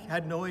 I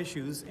had no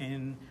issues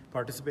in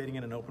participating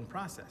in an open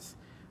process.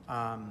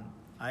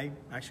 I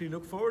actually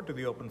look forward to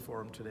the open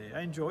forum today.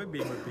 I enjoy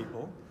being with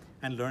people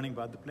and learning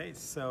about the place.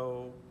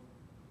 So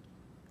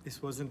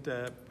this wasn't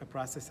a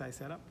process I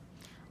set up.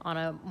 On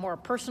a more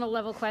personal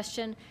level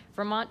question,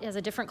 Vermont has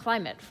a different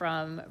climate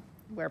from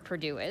where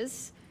Purdue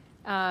is.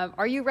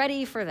 Are you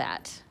ready for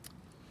that?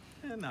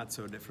 Not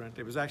so different.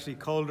 It was actually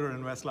colder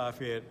in West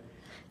Lafayette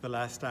the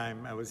last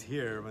time I was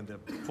here when the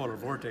polar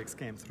vortex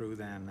came through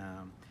than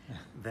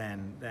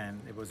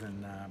it was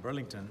in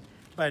Burlington.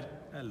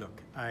 But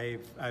look,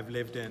 I've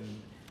lived in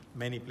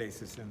many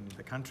places in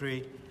the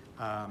country.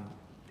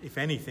 If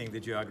anything, the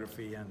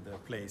geography and the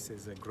place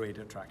is a great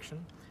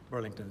attraction.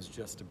 Burlington is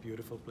just a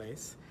beautiful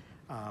place.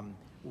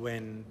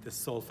 When the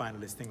sole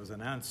finalist thing was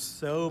announced,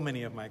 so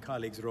many of my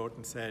colleagues wrote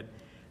and said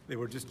they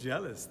were just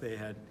jealous. They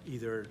had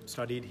either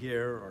studied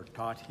here or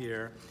taught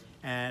here,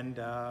 and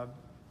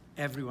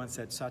everyone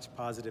said such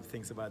positive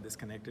things about this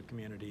connected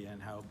community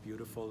and how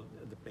beautiful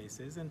the place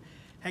is. And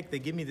heck, they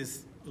give me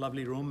this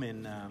lovely room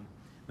in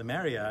the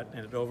Marriott,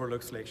 and it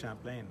overlooks Lake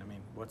Champlain. I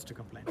mean, what's to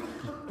complain?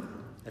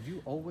 Have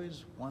you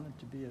always wanted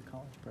to be a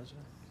college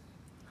president?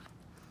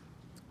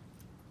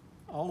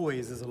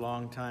 Always is a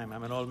long time.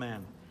 I'm an old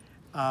man.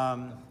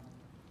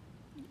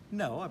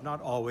 No, I've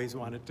not always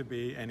wanted to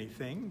be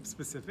anything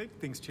specific.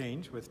 Things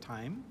change with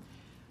time.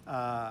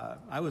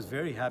 I was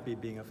very happy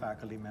being a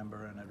faculty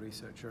member and a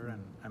researcher,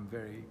 and I'm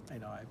very, I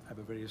have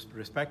a very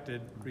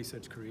respected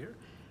research career.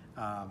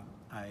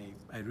 I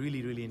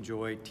really, really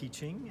enjoy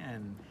teaching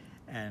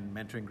and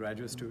mentoring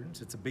graduate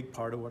students. It's a big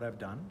part of what I've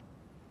done.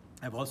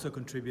 I've also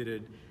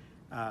contributed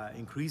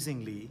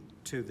increasingly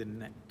to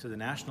the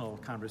national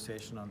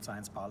conversation on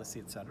science policy,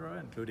 et cetera,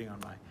 including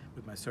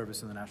with my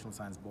service in the National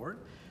Science Board.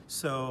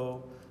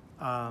 So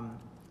I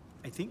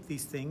think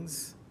these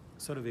things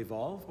sort of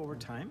evolve over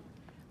time.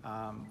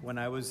 When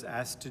I was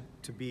asked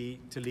to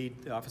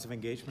lead the Office of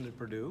Engagement at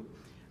Purdue,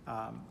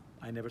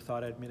 I never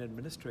thought I'd be an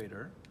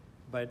administrator,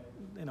 but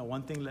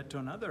one thing led to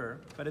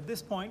another. But at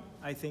this point,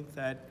 I think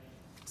that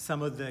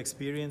some of the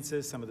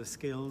experiences, some of the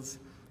skills,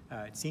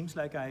 it seems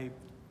like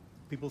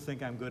people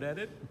think I'm good at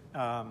it,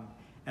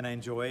 and I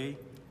enjoy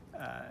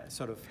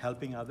sort of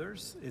helping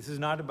others. This is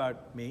not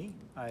about me.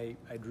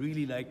 I'd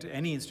really like to,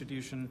 any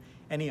institution,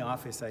 any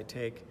office I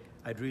take,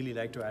 I'd really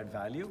like to add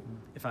value.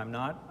 If I'm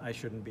not, I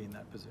shouldn't be in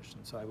that position.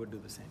 So I would do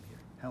the same here.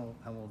 How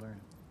old are you?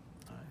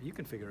 You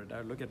can figure it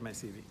out. Look at my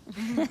CV.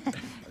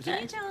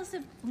 Can you tell us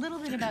a little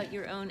bit about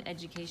your own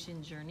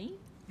education journey?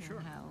 Sure.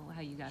 And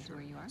how you got to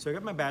where you are? So I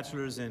got my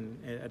bachelor's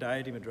at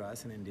IIT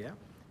Madras in India.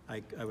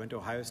 I went to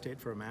Ohio State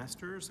for a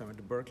master's. I went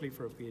to Berkeley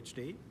for a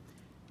PhD.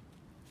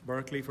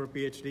 Berkeley for a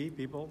PhD,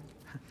 people.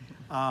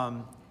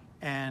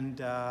 And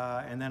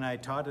then I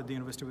taught at the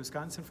University of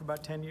Wisconsin for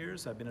about 10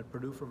 years. I've been at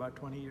Purdue for about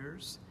 20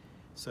 years.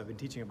 So I've been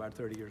teaching about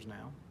 30 years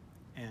now.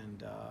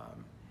 And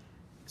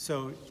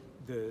so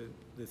the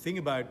thing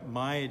about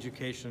my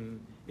education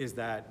is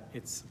that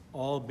it's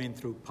all been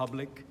through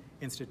public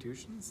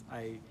institutions.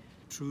 I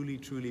truly,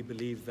 truly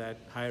believe that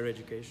higher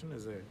education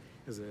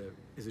is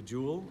a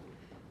jewel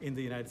in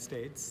the United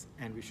States,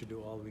 and we should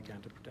do all we can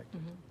to protect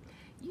it.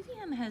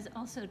 UVM has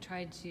also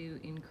tried to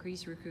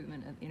increase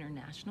recruitment of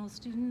international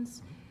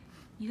students.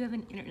 You have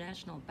an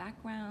international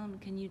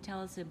background. Can you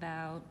tell us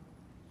about,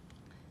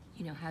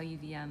 how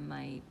UVM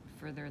might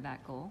further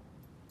that goal?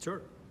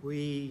 Sure.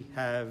 We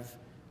have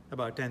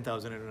about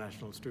 10,000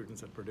 international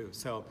students at Purdue.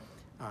 So,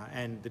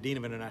 and the Dean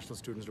of International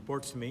Students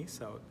reports to me,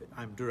 so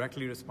I'm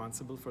directly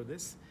responsible for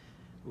this.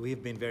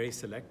 We've been very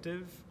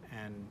selective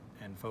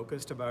and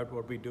focused about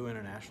what we do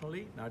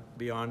internationally, not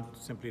beyond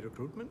simply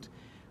recruitment.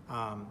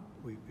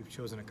 We've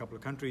chosen a couple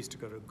of countries to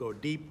go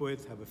deep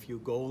with, have a few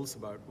goals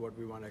about what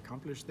we want to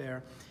accomplish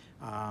there.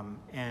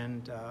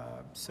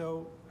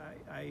 So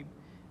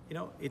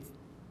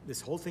this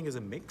whole thing is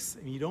a mix.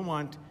 I mean, you don't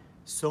want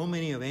so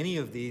many of any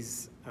of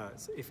these,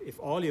 if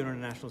all your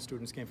international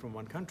students came from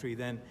one country,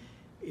 then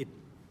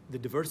the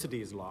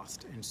diversity is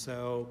lost. And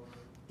so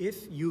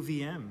if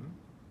UVM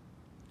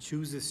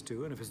chooses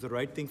to, and if it's the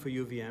right thing for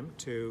UVM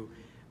to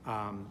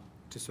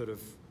sort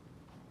of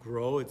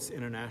grow its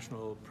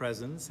international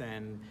presence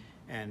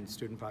and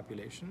student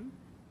population,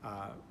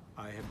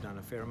 I have done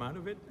a fair amount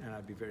of it, and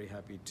I'd be very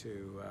happy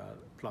to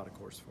plot a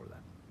course for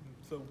that.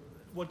 So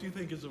what do you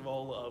think is the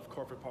role of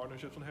corporate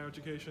partnerships in higher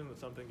education? That's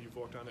something you've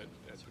worked on at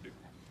Purdue.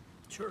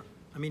 Sure.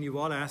 I mean, you've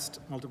all asked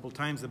multiple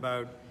times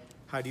about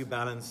how do you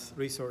balance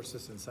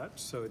resources and such,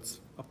 so it's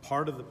a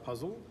part of the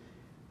puzzle.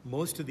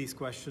 Most of these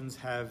questions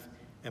have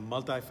a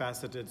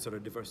multifaceted sort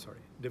of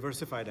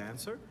diversified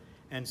answer,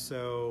 and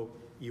so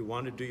you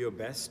want to do your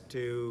best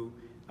to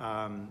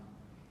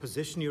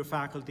position your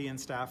faculty and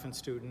staff and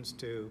students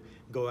to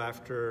go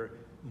after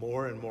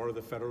more and more of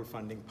the federal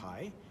funding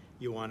pie.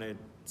 You want to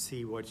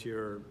see what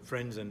your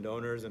friends and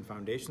donors and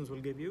foundations will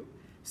give you.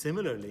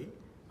 Similarly,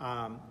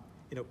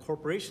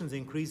 corporations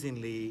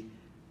increasingly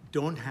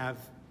don't have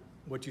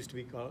what used to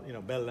be called,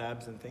 Bell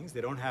Labs and things.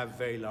 They don't have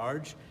very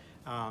large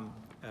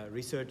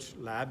research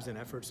labs and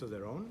efforts of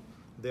their own.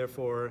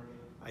 Therefore,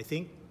 I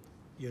think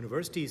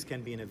universities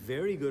can be in a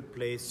very good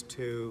place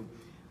to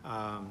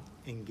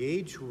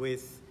engage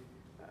with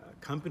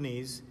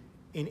companies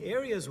in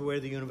areas where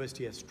the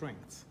university has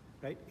strengths,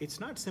 right? It's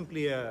not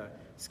simply a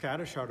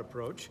scattershot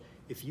approach.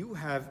 If you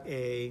have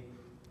a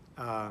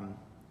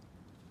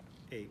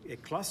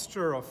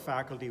cluster of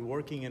faculty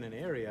working in an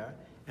area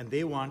and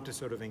they want to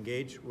sort of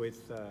engage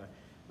with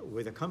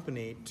a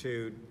company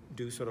to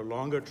do sort of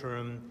longer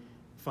term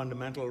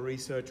fundamental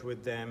research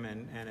with them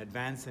and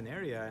advance an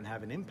area and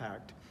have an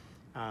impact,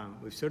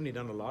 we've certainly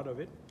done a lot of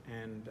it,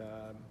 and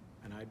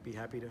I'd be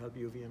happy to help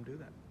UVM do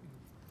that.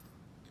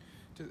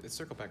 To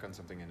circle back on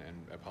something, and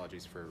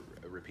apologies for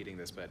repeating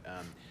this, but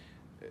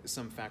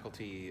some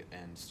faculty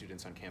and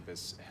students on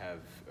campus have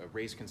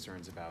raised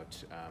concerns about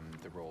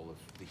the role of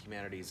the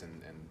humanities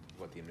and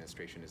what the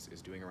administration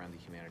is doing around the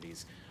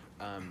humanities.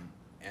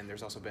 And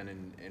there's also been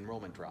an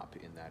enrollment drop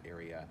in that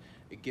area.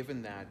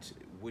 Given that,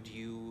 would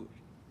you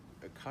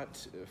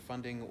cut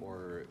funding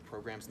or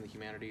programs in the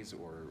humanities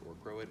or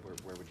grow it?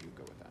 Where would you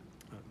go with that?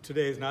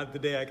 Today is not the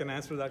day I can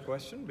answer that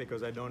question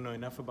because I don't know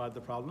enough about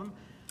the problem.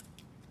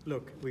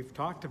 Look, we've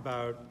talked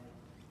about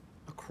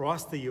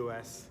across the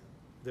US,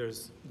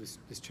 there's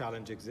this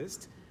challenge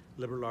exists.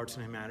 Liberal arts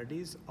and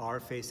humanities are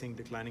facing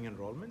declining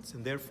enrollments,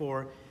 and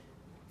therefore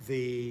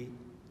there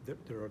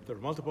are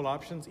multiple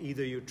options.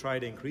 Either you try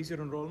to increase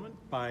your enrollment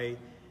by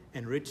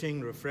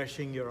enriching,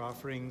 refreshing your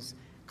offerings,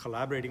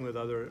 collaborating with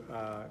other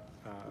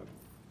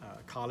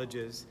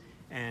colleges,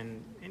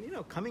 and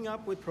coming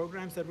up with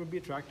programs that would be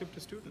attractive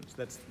to students.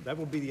 That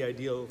would be the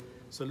ideal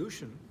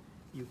solution.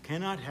 You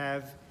cannot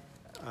have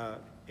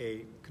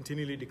a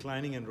continually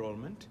declining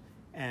enrollment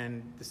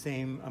and the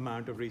same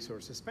amount of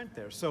resources spent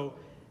there. So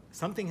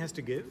something has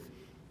to give,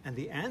 and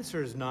the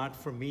answer is not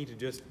for me to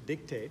just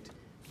dictate,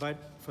 but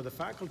for the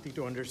faculty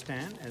to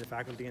understand, and the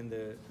faculty and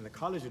the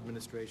college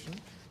administration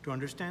to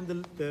understand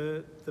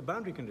the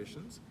boundary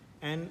conditions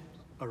and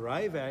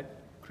arrive at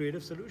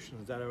creative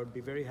solutions that I would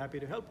be very happy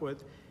to help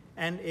with.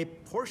 And a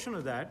portion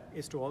of that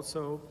is to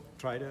also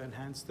try to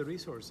enhance the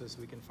resources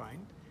we can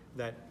find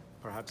that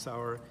perhaps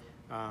our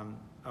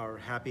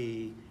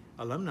happy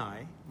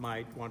alumni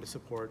might want to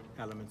support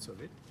elements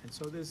of it. And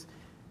so there's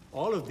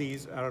all of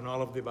these are an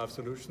all of the above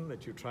solution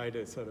that you try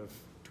to sort of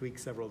tweak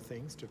several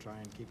things to try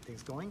and keep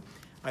things going.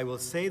 I will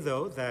say,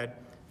 though,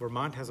 that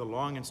Vermont has a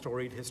long and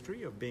storied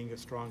history of being a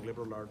strong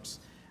liberal arts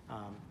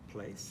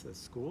place, a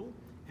school,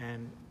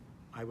 and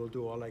I will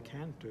do all I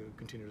can to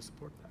continue to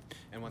support that.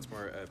 And once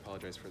more, I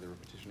apologize for the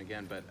repetition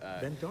again, but...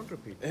 Then don't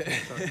repeat.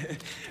 Sorry.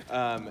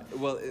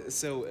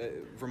 So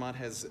Vermont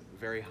has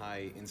very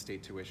high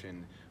in-state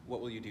tuition. What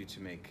will you do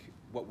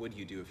what would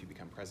you do if you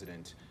become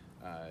president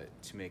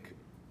to make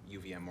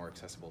UVM more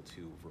accessible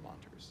to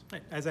Vermonters?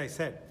 As I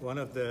said, one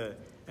of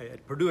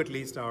at Purdue at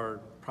least, our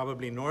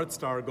probably North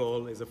Star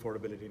goal is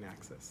affordability and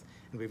access.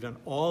 And we've done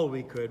all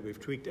we could. We've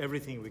tweaked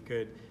everything we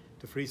could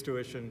to freeze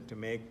tuition, to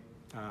make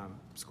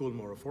school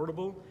more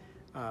affordable.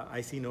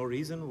 I see no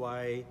reason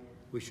why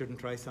we shouldn't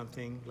try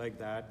something like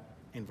that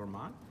in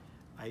Vermont.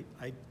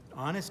 I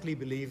honestly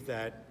believe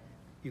that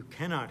you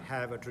cannot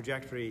have a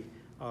trajectory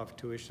of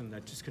tuition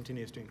that just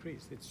continues to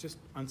increase. It's just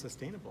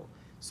unsustainable.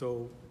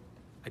 So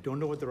I don't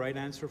know what the right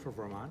answer for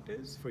Vermont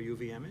is, for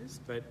UVM is,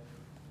 but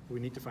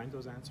we need to find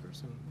those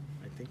answers, and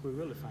I think we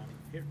will if I'm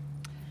here.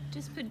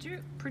 Does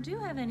Purdue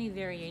have any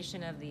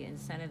variation of the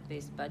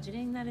incentive-based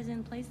budgeting that is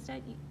in place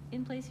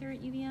here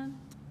at UVM?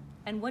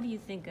 And what do you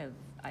think of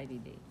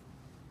IBB?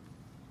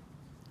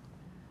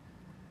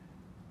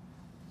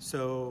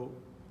 So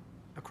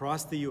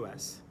across the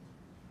US,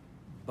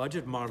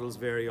 budget models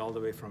vary all the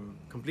way from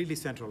completely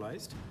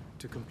centralized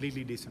to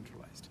completely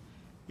decentralized.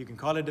 You can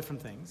call it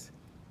different things.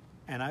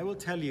 And I will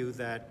tell you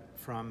that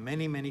from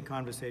many, many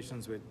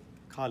conversations with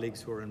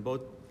colleagues who are in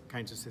both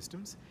kinds of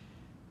systems,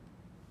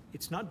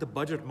 it's not the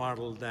budget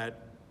model that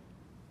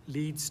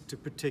leads to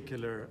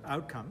particular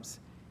outcomes.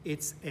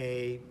 It's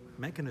a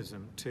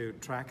mechanism to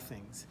track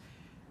things.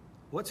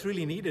 What's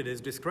really needed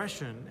is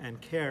discretion and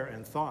care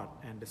and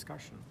thought and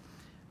discussion.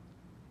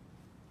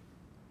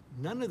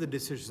 None of the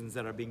decisions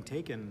that are being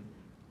taken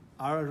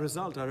are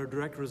a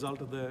direct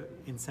result of the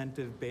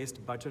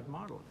incentive-based budget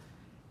model.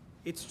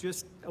 It's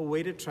just a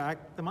way to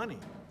track the money.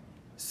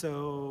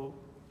 So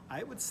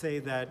I would say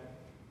that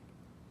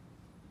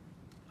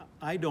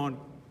I don't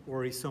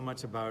worry so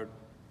much about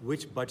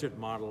which budget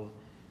model.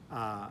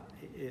 The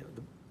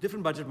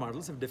different budget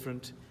models have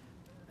different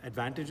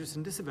advantages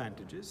and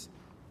disadvantages.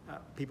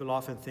 People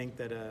often think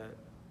that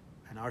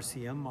an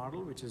RCM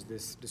model, which is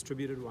this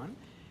distributed one,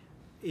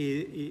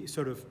 it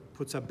sort of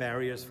puts up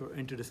barriers for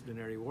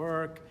interdisciplinary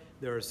work.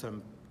 There are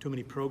too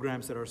many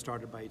programs that are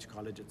started by each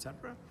college, et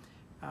cetera.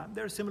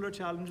 There are similar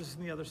challenges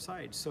on the other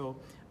side. So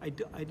I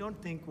don't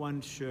think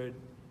one should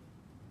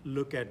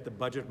look at the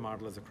budget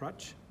model as a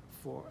crutch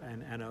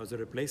and as a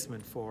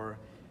replacement for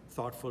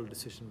thoughtful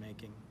decision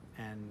making.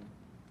 And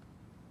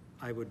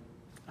I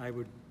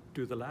would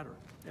do the latter.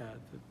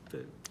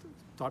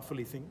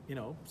 Thoughtfully think,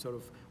 sort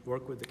of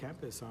work with the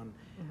campus on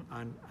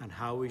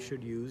how we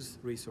should use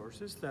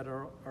resources that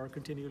are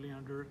continually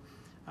under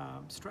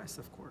stress,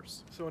 of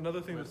course. So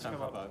another thing We that's have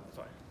come time up, for about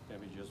sorry.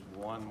 Maybe just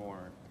one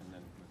more, and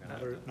then we're gonna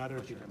have to Not a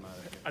push repeater. him out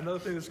of here. Another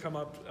thing that's come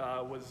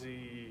up was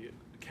the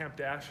Camp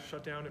Dash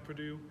shutdown at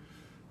Purdue.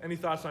 Any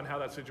thoughts on how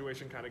that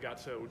situation kind of got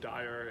so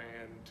dire,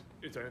 and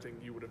is there anything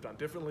you would have done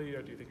differently,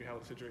 or do you think you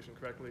handled the situation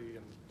correctly,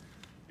 and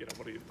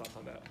what are your thoughts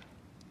on that?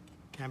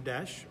 Camp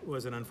Dash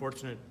was an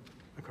unfortunate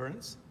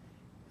occurrence.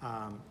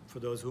 For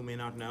those who may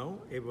not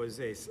know, it was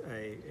a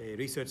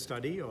research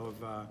study of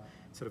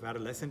sort of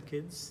adolescent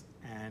kids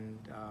and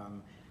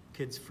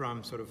kids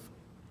from sort of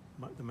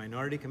the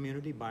minority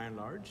community by and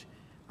large,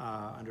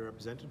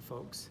 underrepresented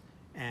folks.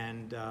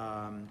 And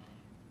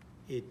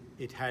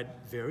it had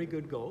very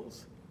good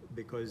goals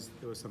because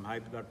there was some high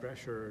blood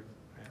pressure,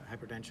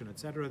 hypertension, et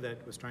cetera,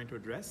 that was trying to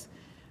address.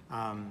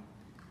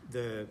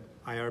 The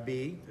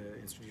IRB, the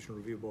Institutional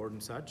Review Board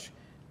and such,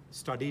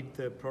 studied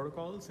the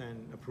protocols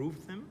and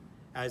approved them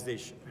as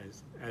is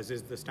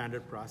the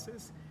standard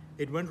process.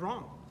 It went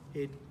wrong.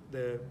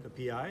 The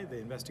PI, the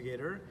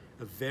investigator,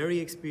 a very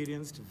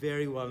experienced,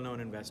 very well-known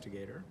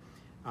investigator,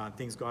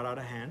 things got out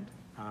of hand.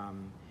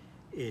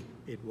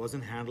 It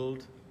wasn't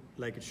handled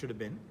like it should have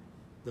been.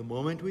 The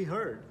moment we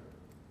heard,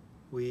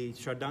 we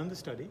shut down the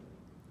study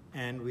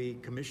and we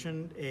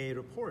commissioned a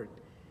report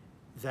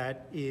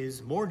that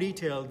is more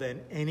detailed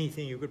than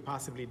anything you could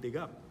possibly dig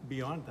up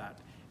beyond that.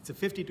 It's a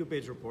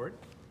 52-page report.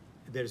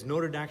 There's no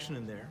redaction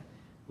in there.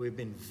 We've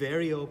been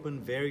very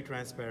open, very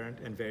transparent,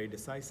 and very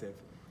decisive.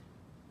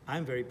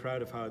 I'm very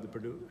proud of how the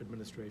Purdue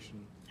administration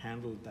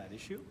handled that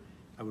issue.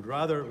 I would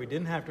rather we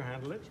didn't have to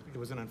handle it. It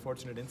was an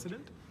unfortunate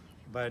incident.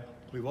 But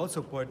we've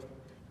also put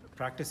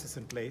practices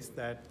in place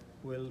that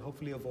will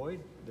hopefully avoid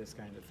this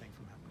kind of thing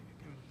from happening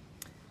again.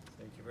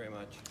 Thank you very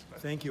much.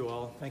 Thank you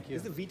all. Thank you.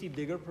 Is the VT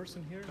Digger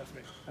person here? That's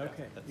me.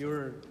 Okay.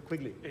 You're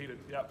Quigley. Aiden,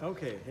 yeah.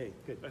 Okay. Hey,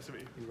 good. Nice to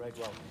meet you. You write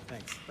well.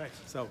 Thanks. Thanks.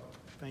 So,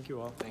 thank you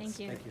all. Thank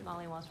you. Thank you.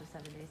 Molly Walsh for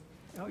 7 days.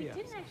 Oh, We yeah.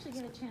 didn't actually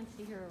get a chance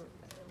to hear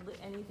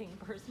anything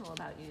personal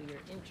about you, your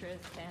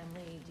interests,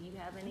 family. Do you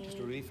have any Just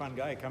a really fun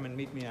guy. Come and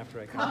meet me after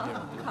I come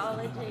here.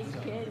 college-age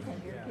kids?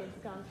 Have your Yeah. kids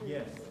gone through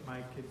Yes, this?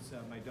 my kids,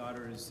 my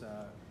daughter is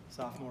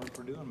sophomore at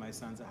Purdue and my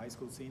son's a high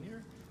school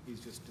senior. He's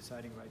just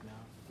deciding right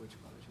now which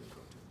college he'll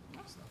go to.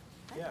 So,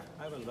 yeah,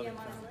 I have a lovely UVM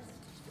on his family.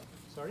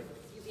 list? Sorry?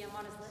 UVM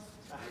on his list?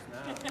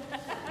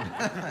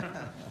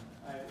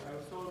 I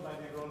was told by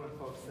the enrollment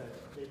folks that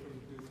they can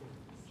do things,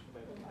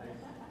 but I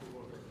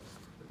won't.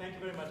 But thank you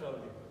very much, all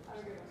of you. Have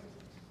a good one.